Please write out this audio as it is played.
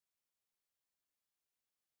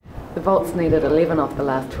The Volts needed 11 off the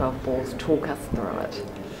last 12 balls. Talk us through it.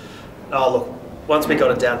 Oh look, once we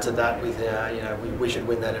got it down to that, we should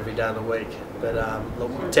win that every day of the week. But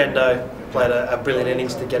look, Tendo played a brilliant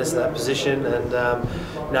innings to get us to that position, and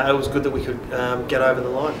it was good that we could get over the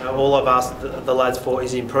line. All I've asked the lads for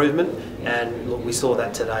is improvement, and look, we saw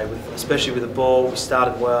that today, especially with the ball. We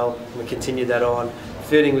started well, and we continued that on.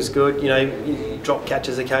 Fielding was good. You drop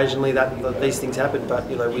catches occasionally. These things happen, but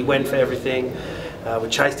we went for everything. We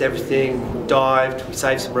chased everything, we dived, we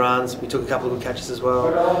saved some runs, we took a couple of good catches as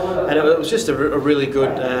well, and it was just a really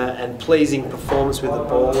good and pleasing performance with the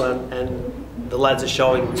ball, and the lads are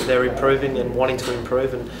showing they're improving and wanting to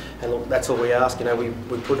improve, and look, that's all we ask.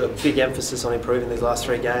 We put a big emphasis on improving these last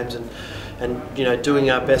 3 games, and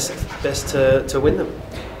doing our best to win them.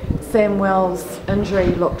 Sam Wells'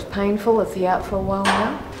 injury looked painful. Is he out for a while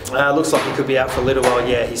now? Looks like he could be out for a little while.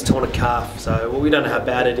 Yeah, he's torn a calf, so we don't know how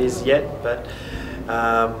bad it is yet, but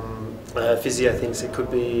physio thinks it could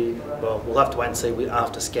be, well, we'll have to wait and see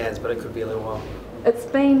after scans, but it could be a little while. It's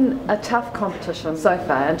been a tough competition so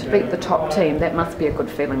far, and to beat the top team, that must be a good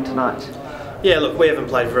feeling tonight. Yeah, look, we haven't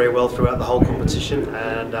played very well throughout the whole competition,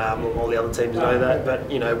 and all the other teams know that, but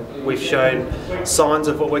we've shown signs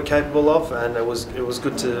of what we're capable of, and it was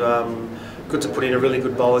good to put in a really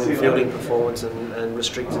good bowling and fielding performance and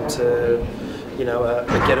restrict it to a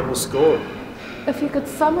gettable score. If you could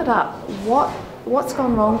sum it up, what's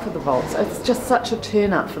gone wrong for the Volts? It's just such a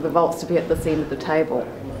turn-up for the Volts to be at this end of the table.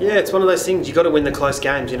 Yeah, it's one of those things, you've got to win the close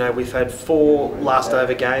games. We've had 4 last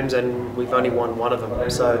over games and we've only won 1 of them.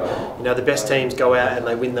 So, the best teams go out and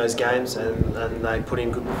they win those games, and they put in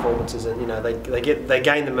good performances, and they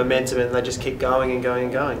gain the momentum and they just keep going and going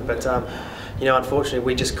and going. But unfortunately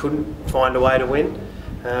we just couldn't find a way to win,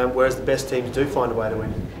 whereas the best teams do find a way to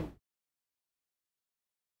win.